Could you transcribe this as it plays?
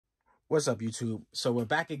What's up, YouTube? So we're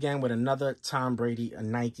back again with another Tom Brady, a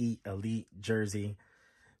Nike Elite jersey.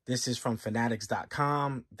 This is from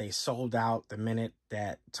Fanatics.com. They sold out the minute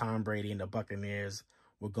that Tom Brady and the Buccaneers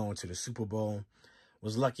were going to the Super Bowl.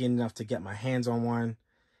 Was lucky enough to get my hands on one.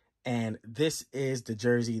 And this is the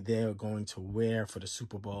jersey they're going to wear for the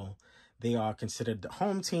Super Bowl. They are considered the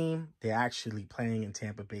home team. They're actually playing in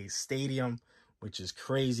Tampa Bay Stadium, which is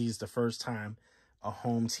crazy. It's the first time a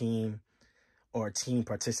home team or a team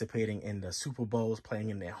participating in the Super Bowl is playing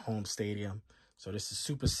in their home stadium. So this is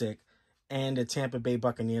super sick. And the Tampa Bay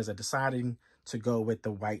Buccaneers are deciding to go with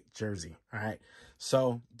the white jersey. All right.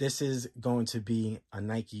 So this is going to be a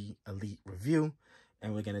Nike Elite review,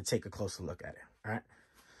 and we're going to take a closer look at it. All right.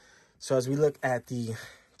 So as we look at the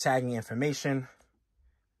tagging information,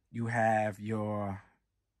 you have your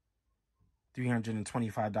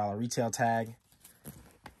 $325 retail tag.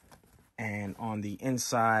 And on the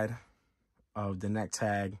inside of the neck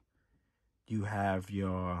tag, you have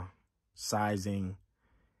your sizing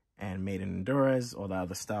and made in Honduras, all the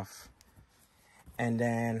other stuff. And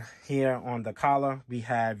then here on the collar, we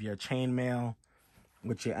have your chainmail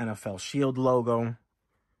with your NFL Shield logo,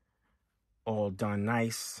 all done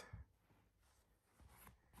nice.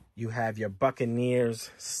 You have your Buccaneers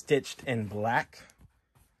stitched in black,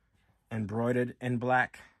 embroidered in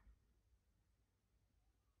black,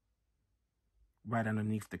 right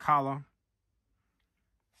underneath the collar.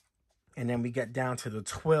 And then we get down to the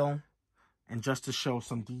twill. And just to show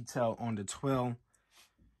some detail on the twill,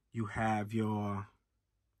 you have your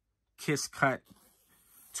kiss cut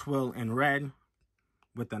twill in red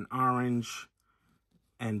with an orange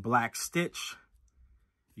and black stitch.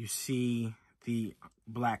 You see the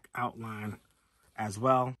black outline as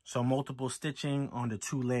well. So multiple stitching on the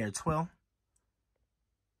 2-layer twill.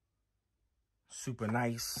 Super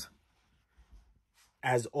nice.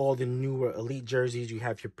 As all the newer Elite jerseys, you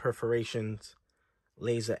have your perforations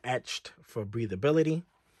laser etched for breathability.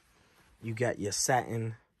 You got your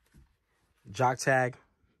satin jock tag.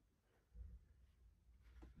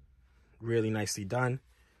 Really nicely done.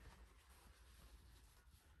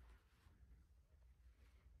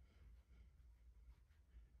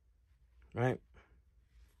 Right.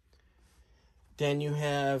 Then you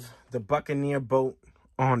have the Buccaneer boat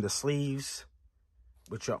on the sleeves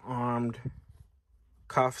with your armed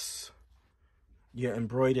cuffs, your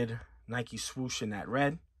embroidered Nike swoosh in that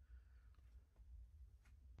red.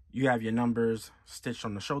 You have your numbers stitched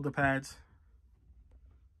on the shoulder pads.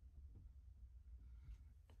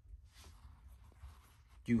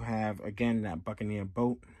 You have, again, that Buccaneer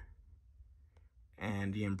boat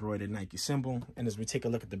and the embroidered Nike symbol. And as we take a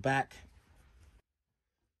look at the back,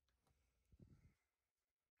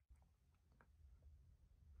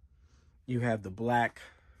 you have the black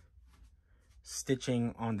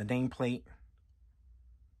stitching on the nameplate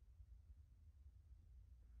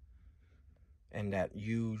and that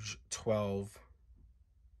huge 12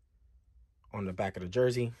 on the back of the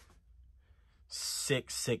jersey.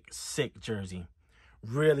 Sick jersey.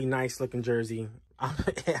 Really nice looking jersey. I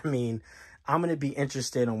mean, I'm going to be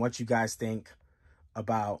interested on what you guys think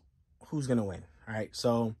about who's going to win. All right.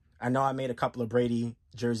 So I know I made a couple of Brady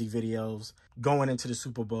jersey videos going into the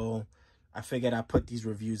Super Bowl. I figured I'd put these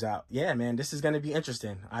reviews out. Yeah, man, this is going to be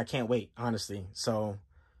interesting. I can't wait, honestly. So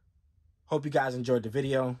hope you guys enjoyed the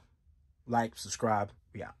video. Like, subscribe.